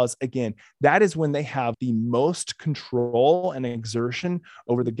because, again, that is when they have the most control and exertion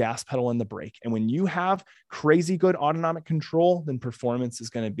over the gas pedal and the brake. And when you have crazy good autonomic control, then performance is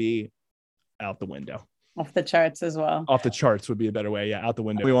going to be out the window. Off the charts as well. Off the charts would be a better way. Yeah, out the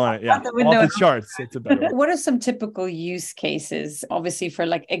window. We want it. Yeah, out the window. Off the charts. It's a better way. What are some typical use cases? Obviously, for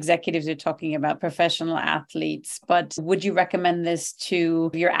like executives, you're talking about professional athletes, but would you recommend this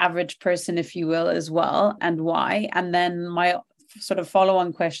to your average person, if you will, as well, and why? And then my sort of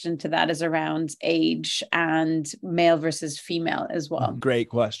follow-on question to that is around age and male versus female as well. Great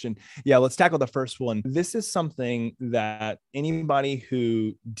question. Yeah, let's tackle the first one. This is something that anybody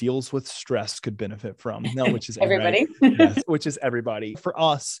who deals with stress could benefit from. No, which is everybody. Yes, which is everybody. For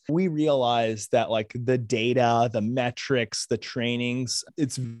us, we realize that like the data, the metrics, the trainings,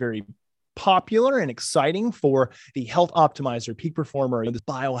 it's very popular and exciting for the health optimizer, peak performer, this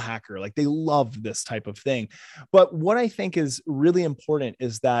biohacker. Like they love this type of thing. But what I think is really important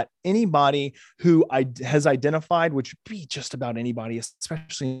is that anybody who has identified, which would be just about anybody,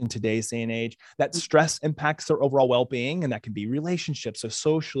 especially in today's day and age, that stress impacts their overall well-being. And that can be relationships, so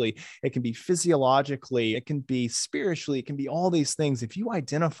socially, it can be physiologically, it can be spiritually, it can be all these things. If you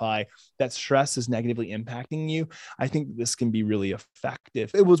identify that stress is negatively impacting you, I think this can be really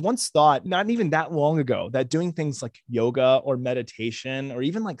effective. It was once thought, not even that long ago that doing things like yoga or meditation or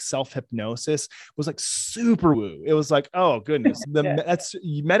even like self-hypnosis was like super woo. It was like, oh goodness, that's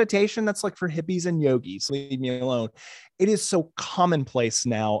meditation. That's like for hippies and yogis. Leave me alone. It is so commonplace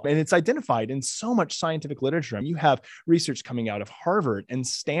now, and it's identified in so much scientific literature. I mean, you have research coming out of Harvard and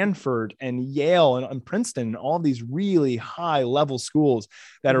Stanford and Yale and Princeton and all these really high level schools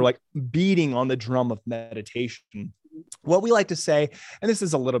that are like beating on the drum of meditation. What we like to say, and this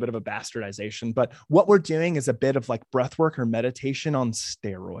is a little bit of a bastardization, but what we're doing is a bit of like breath work or meditation on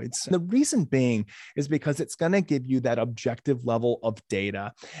steroids. And the reason being is because it's going to give you that objective level of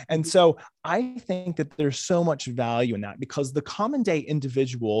data. And so I think that there's so much value in that, because the common day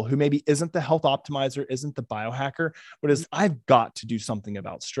individual who maybe isn't the health optimizer, isn't the biohacker, but is, I've got to do something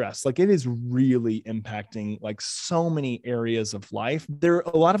about stress. Like, it is really impacting like so many areas of life.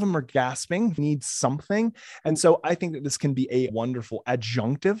 A lot of them are gasping, need something. And so I think that this can be a wonderful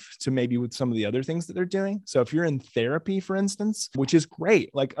adjunctive to maybe with some of the other things that they're doing. So if you're in therapy, for instance, which is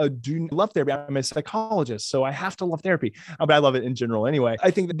great, like do love therapy. I'm a psychologist, so I have to love therapy, but I love it in general anyway. I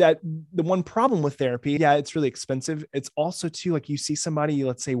think that the one problem with therapy, yeah, it's really expensive. It's also too, like, you see somebody,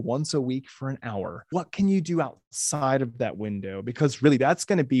 let's say once a week for an hour. What can you do outside of that window? Because really that's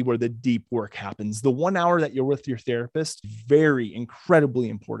going to be where the deep work happens. The 1 hour that you're with your therapist, very incredibly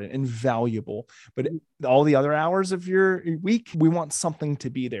important and valuable, but all the other hours of your week, we want something to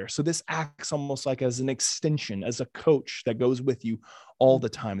be there. So this acts almost like as an extension, as a coach that goes with you all the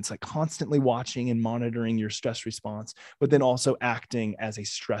time. It's like constantly watching and monitoring your stress response, but then also acting as a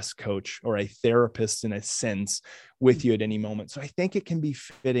stress coach or a therapist in a sense with you at any moment. So I think it can be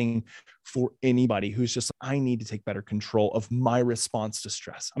fitting for anybody who's just, I need to take better control of my response to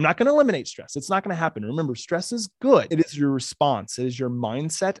stress. I'm not going to eliminate stress. It's not going to happen. Remember, stress is good. It is your response. It is your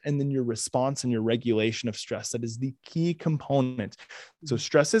mindset, and then your response and your regulation of stress. That is the key component. So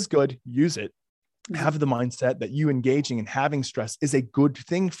stress is good. Use it. Have the mindset that you engaging and having stress is a good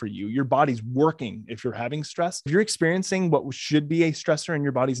thing for you. Your body's working. If you're having stress, if you're experiencing what should be a stressor and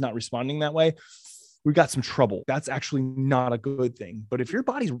your body's not responding that way, we've got some trouble. That's actually not a good thing. But if your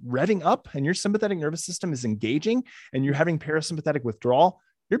body's revving up and your sympathetic nervous system is engaging and you're having parasympathetic withdrawal,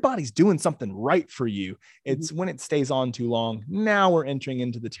 your body's doing something right for you. It's when it stays on too long, now we're entering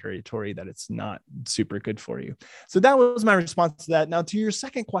into the territory that it's not super good for you. So that was my response to that. Now, to your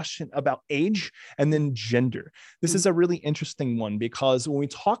second question about age and then gender, this is a really interesting one, because when we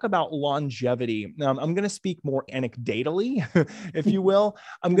talk about longevity, I'm going to speak more anecdotally, if you will.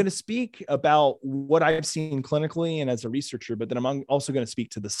 I'm going to speak about what I've seen clinically and as a researcher, but then I'm also going to speak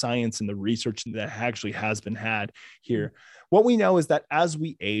to the science and the research that actually has been had here. What we know is that as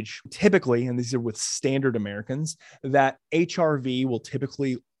we age, typically, and these are with standard Americans, that HRV will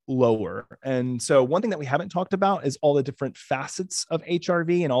typically lower. And so one thing that we haven't talked about is all the different facets of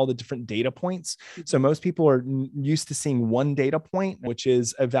HRV and all the different data points. So most people are used to seeing one data point, which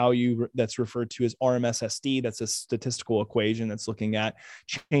is a value that's referred to as RMSSD. That's a statistical equation that's looking at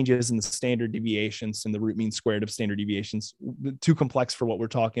changes in the standard deviations and the root mean squared of standard deviations. Too complex for what we're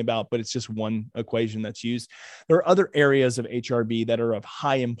talking about, but it's just one equation that's used. There are other areas of HRV that are of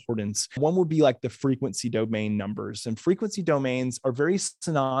high importance. One would be like the frequency domain numbers, and frequency domains are very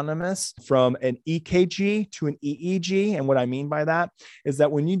synonymous from an EKG to an EEG. And what I mean by that is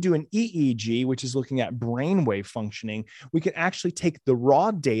that when you do an EEG, which is looking at brainwave functioning, we can actually take the raw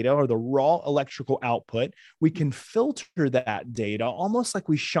data or the raw electrical output. We can filter that data almost like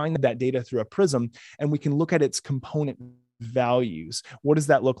we shine that data through a prism, and we can look at its component values. What does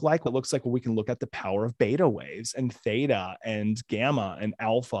that look like? It looks like, well, we can look at the power of beta waves and theta and gamma and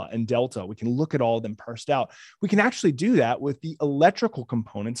alpha and delta. We can look at all of them parsed out. We can actually do that with the electrical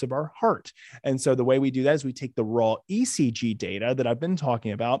components of our heart. And so the way we do that is we take the raw ECG data that I've been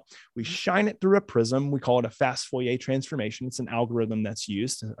talking about, we shine it through a prism. We call it a fast Fourier transformation. It's an algorithm that's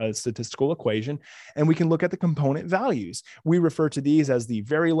used, a statistical equation, and we can look at the component values. We refer to these as the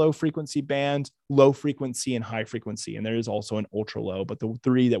very low frequency band, low frequency, and high frequency. And there is also an ultra low, but the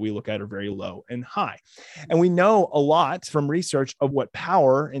three that we look at are very low and high. And we know a lot from research of what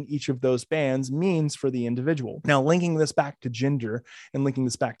power in each of those bands means for the individual. Now, linking this back to gender and linking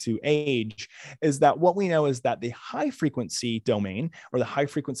this back to age is that what we know is that the high frequency domain or the high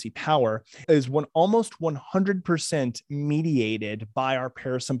frequency power is almost 100% mediated by our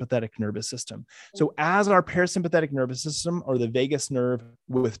parasympathetic nervous system. So as our parasympathetic nervous system or the vagus nerve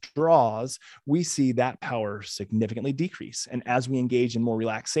withdraws, we see that power significantly decrease. decrease. And as we engage in more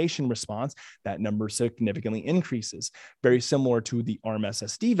relaxation response, that number significantly increases. Very similar to the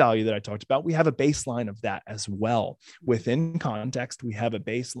RMSSD value that I talked about, we have a baseline of that as well. Within context, we have a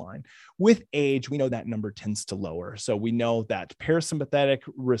baseline. With age, we know that number tends to lower. So we know that parasympathetic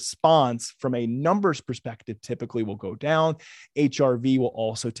response from a numbers perspective typically will go down. HRV will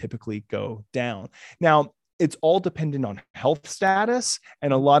also typically go down. Now, it's all dependent on health status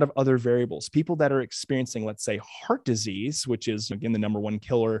and a lot of other variables. People that are experiencing, let's say, heart disease, which is, again, the number one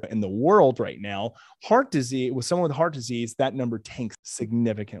killer in the world right now, heart disease, with someone with heart disease, that number tanks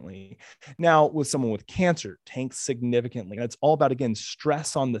significantly. Now, with someone with cancer, tanks significantly. That's all about, again,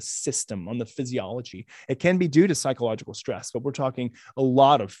 stress on the system, on the physiology. It can be due to psychological stress, but we're talking a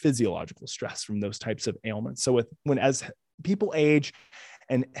lot of physiological stress from those types of ailments. So as people age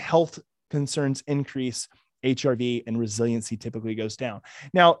and health concerns increase, HRV and resiliency typically goes down.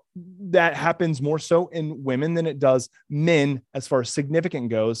 Now, that happens more so in women than it does men as far as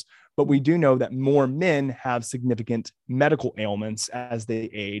significant goes, but we do know that more men have significant medical ailments as they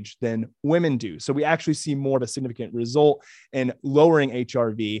age than women do. So we actually see more of a significant result in lowering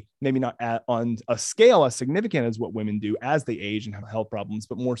HRV, maybe not on a scale as significant as what women do as they age and have health problems,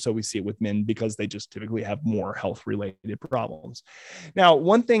 but more so we see it with men because they just typically have more health-related problems. Now,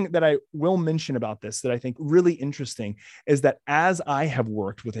 one thing that I will mention about this that I think really interesting is that as I have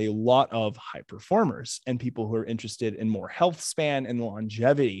worked with a lot of high performers and people who are interested in more health span and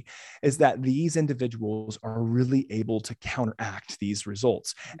longevity, is that these individuals are really able to counteract these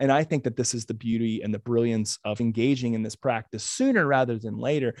results. And I think that this is the beauty and the brilliance of engaging in this practice sooner rather than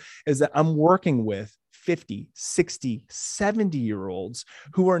later, is that I'm working with 50, 60, 70-year-olds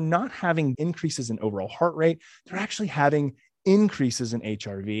who are not having increases in overall heart rate. They're actually having increases in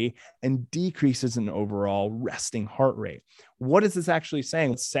HRV and decreases in overall resting heart rate. What is this actually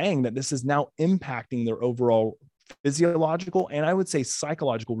saying? It's saying that this is now impacting their overall physiological and I would say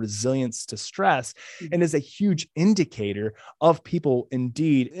psychological resilience to stress, and is a huge indicator of people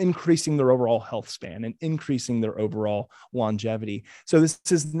indeed increasing their overall health span and increasing their overall longevity. So this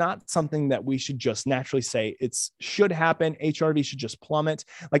is not something that we should just naturally say it should happen. HRV should just plummet.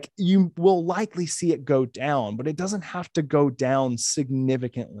 Like, you will likely see it go down, but it doesn't have to go down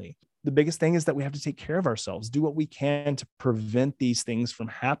significantly. The biggest thing is that we have to take care of ourselves, do what we can to prevent these things from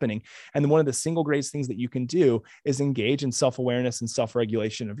happening. And one of the single greatest things that you can do is engage in self-awareness and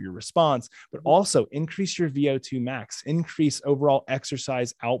self-regulation of your response, but also increase your VO2 max, increase overall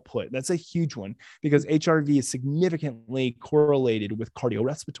exercise output. That's a huge one because HRV is significantly correlated with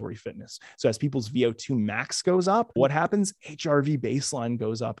cardiorespiratory fitness. So as people's VO2 max goes up, what happens? HRV baseline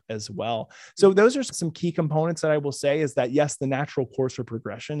goes up as well. So those are some key components that I will say is that, yes, the natural course of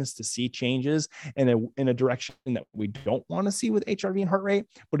progression is to see changes in a direction that we don't want to see with HRV and heart rate,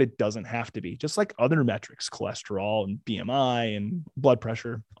 but it doesn't have to be. Just like other metrics, cholesterol and BMI and blood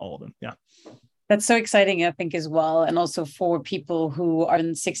pressure, all of them. Yeah. That's so exciting, I think, as well. And also for people who are in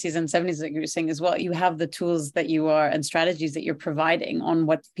the 60s and 70s, like you were saying as well, you have the tools that you are and strategies that you're providing on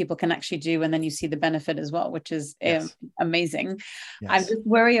what people can actually do. And then you see the benefit as well, which is amazing. Yes. I'm just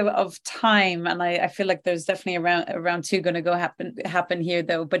wary of time. And I feel like there's definitely a round two going to happen here,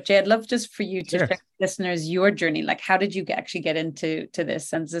 though. But Jay, I'd love just for you to share with listeners your journey. Like, how did you actually get into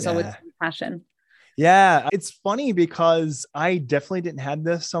this? And is this always passion? Yeah, it's funny because I definitely didn't have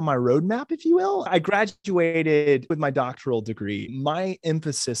this on my roadmap, if you will. I graduated with my doctoral degree. My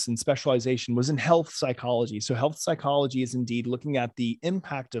emphasis and specialization was in health psychology. So health psychology is indeed looking at the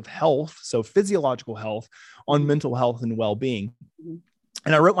impact of health, so physiological health, on mental health and well-being.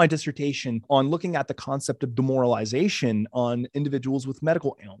 And I wrote my dissertation on looking at the concept of demoralization on individuals with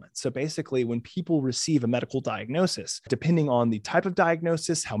medical ailments. So basically, when people receive a medical diagnosis, depending on the type of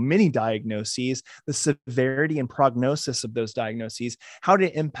diagnosis, how many diagnoses, the severity and prognosis of those diagnoses, how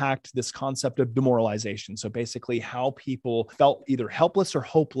to impact this concept of demoralization. So basically, how people felt either helpless or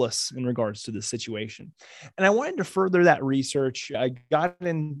hopeless in regards to the situation. And I wanted to further that research. I got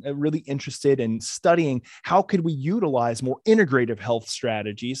really interested in studying how could we utilize more integrative health strategies,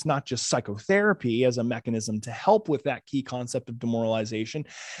 not just psychotherapy as a mechanism to help with that key concept of demoralization.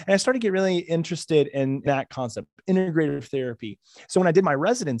 And I started to get really interested in that concept, integrative therapy. So when I did my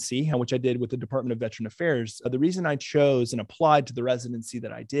residency, which I did with the Department of Veteran Affairs, the reason I chose and applied to the residency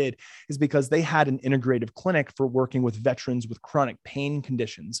that I did is because they had an integrative clinic for working with veterans with chronic pain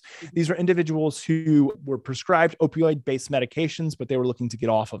conditions. These are individuals who were prescribed opioid-based medications, but they were looking to get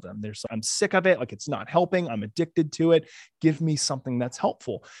off of them. I'm sick of it. Like, it's not helping. I'm addicted to it. Give me something that's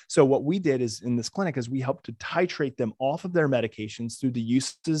helpful. So what we did is in this clinic is we helped to titrate them off of their medications through the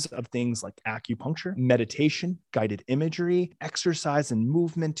uses of things like acupuncture, meditation, guided imagery, exercise and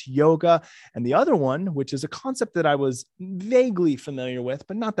movement, yoga. And the other one, which is a concept that I was vaguely familiar with,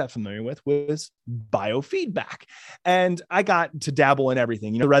 but not that familiar with, was biofeedback. And I got to dabble in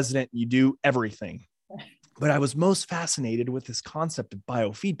everything. Resident, you do everything. But I was most fascinated with this concept of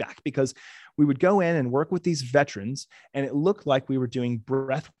biofeedback because we would go in and work with these veterans, and it looked like we were doing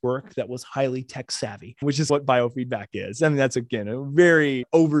breath work that was highly tech savvy, which is what biofeedback is. I mean, that's, again, a very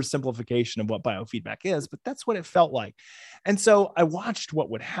oversimplification of what biofeedback is, but that's what it felt like. And so I watched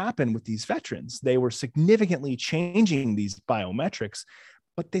what would happen with these veterans. They were significantly changing these biometrics,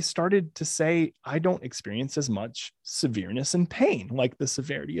 but they started to say, I don't experience as much severeness and pain. Like the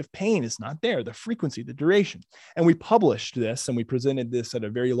severity of pain is not there, the frequency, the duration. And we published this and we presented this at a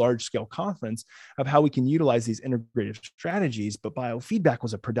very large scale conference of how we can utilize these integrative strategies. But biofeedback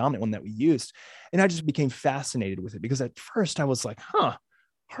was a predominant one that we used. And I just became fascinated with it because at first I was like,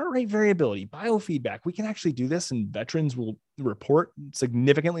 heart rate variability, biofeedback. We can actually do this and veterans will report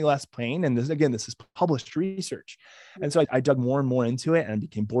significantly less pain. And this is published research. And so I dug more and more into it and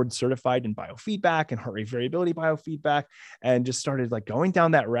became board certified in biofeedback and heart rate variability biofeedback and just started like going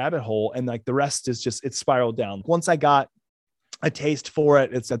down that rabbit hole. And like the rest is just, it spiraled down. Once I got a taste for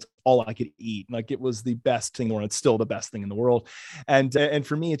it, that's all I could eat. Like it was the best thing in the world. It's still the best thing in the world. And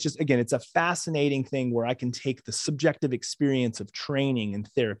for me, it's just, again, it's a fascinating thing where I can take the subjective experience of training and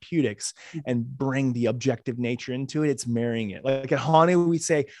therapeutics and bring the objective nature into it. It's marrying it. Like at Hanu, we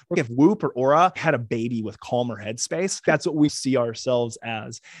say, if Whoop or Aura had a baby with calmer headspace, that's what we see ourselves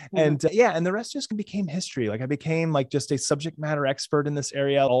as. And and the rest just became history. Like I became like just a subject matter expert in this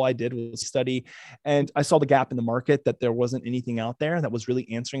area. All I did was study. And I saw the gap in the market that there wasn't anything out there that was really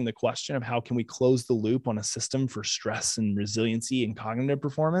answering the question of how can we close the loop on a system for stress and resiliency and cognitive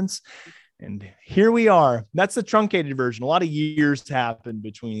performance. And here we are. That's the truncated version. A lot of years happened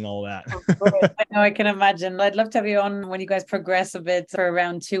between all that. I know, I can imagine. I'd love to have you on when you guys progress a bit for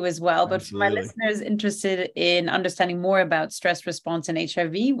round 2 as well. But Absolutely. for my listeners interested in understanding more about stress response and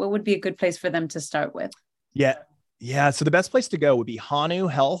HRV, what would be a good place for them to start with? Yeah. So the best place to go would be Hanu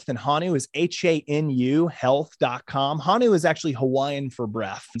Health, and Hanu is HANU health.com. Hanu is actually Hawaiian for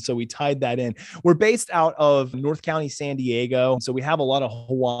breath. And so we tied that in. We're based out of North County, San Diego. So we have a lot of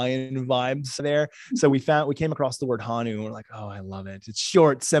Hawaiian vibes there. So we came across the word Hanu and we're like, oh, I love it. It's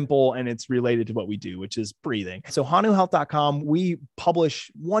short, simple, and it's related to what we do, which is breathing. So hanuhealth.com, we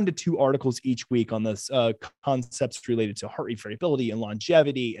publish 1 to 2 articles each week on this concepts related to heart rate variability and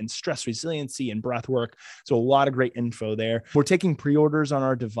longevity and stress resiliency and breath work. So a lot of great info there. We're taking pre-orders on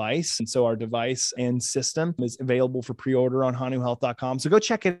our device. And so our device and system is available for pre-order on hanuhealth.com. So go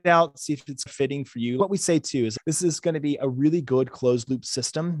check it out, see if it's fitting for you. What we say too is this is going to be a really good closed loop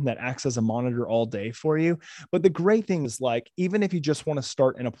system that acts as a monitor all day for you. But the great thing is, like, even if you just want to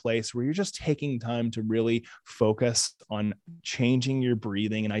start in a place where you're just taking time to really focus on changing your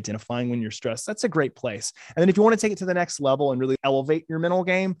breathing and identifying when you're stressed, that's a great place. And then if you want to take it to the next level and really elevate your mental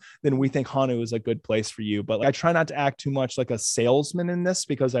game, then we think Hanu is a good place for you. But I try not to act too much like a salesman in this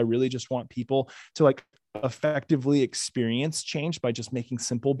because I really just want people to like effectively experience change by just making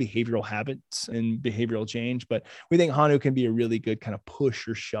simple behavioral habits and behavioral change. But we think Hanu can be a really good kind of push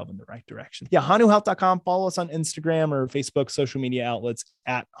or shove in the right direction. Yeah, hanuhealth.com. Follow us on Instagram or Facebook, social media outlets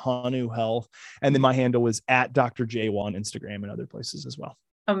at Hanu Health. And then my handle is at Dr. J1 on Instagram and other places as well.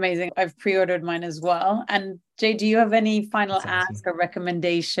 Amazing. I've pre-ordered mine as well. And Jay, do you have any final ask or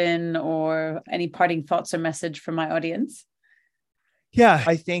recommendation or any parting thoughts or message for my audience? Yeah,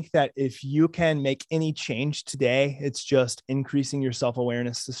 I think that if you can make any change today, it's just increasing your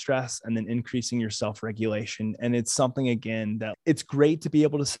self-awareness to stress and then increasing your self-regulation. And it's something, again, that it's great to be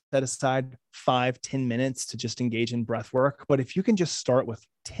able to set aside 5-10 minutes to just engage in breath work. But if you can just start with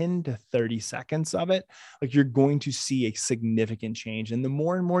 10 to 30 seconds of it, like, you're going to see a significant change. And the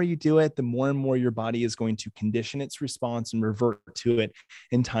more and more you do it, the more and more your body is going to condition its response and revert to it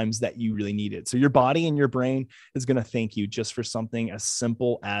in times that you really need it. So your body and your brain is going to thank you just for something as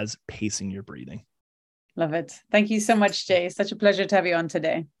simple as pacing your breathing. Love it. Thank you so much, Jay. Such a pleasure to have you on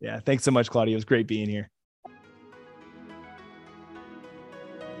today. Yeah. Thanks so much, Claudia. It was great being here.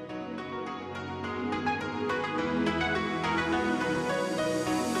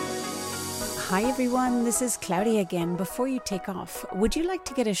 Hi everyone, this is Claudia again. Before you take off, would you like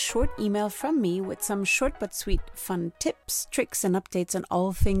to get a short email from me with some short but sweet fun tips, tricks, and updates on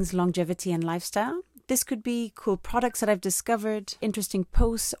all things longevity and lifestyle? This could be cool products that I've discovered, interesting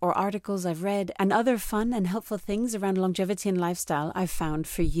posts or articles I've read, and other fun and helpful things around longevity and lifestyle I've found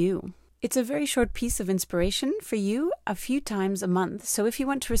for you. It's a very short piece of inspiration for you a few times a month. So if you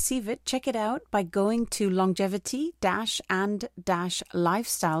want to receive it, check it out by going to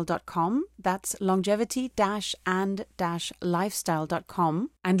longevity-and-lifestyle.com. That's longevity-and-lifestyle.com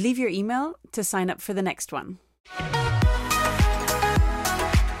and leave your email to sign up for the next one.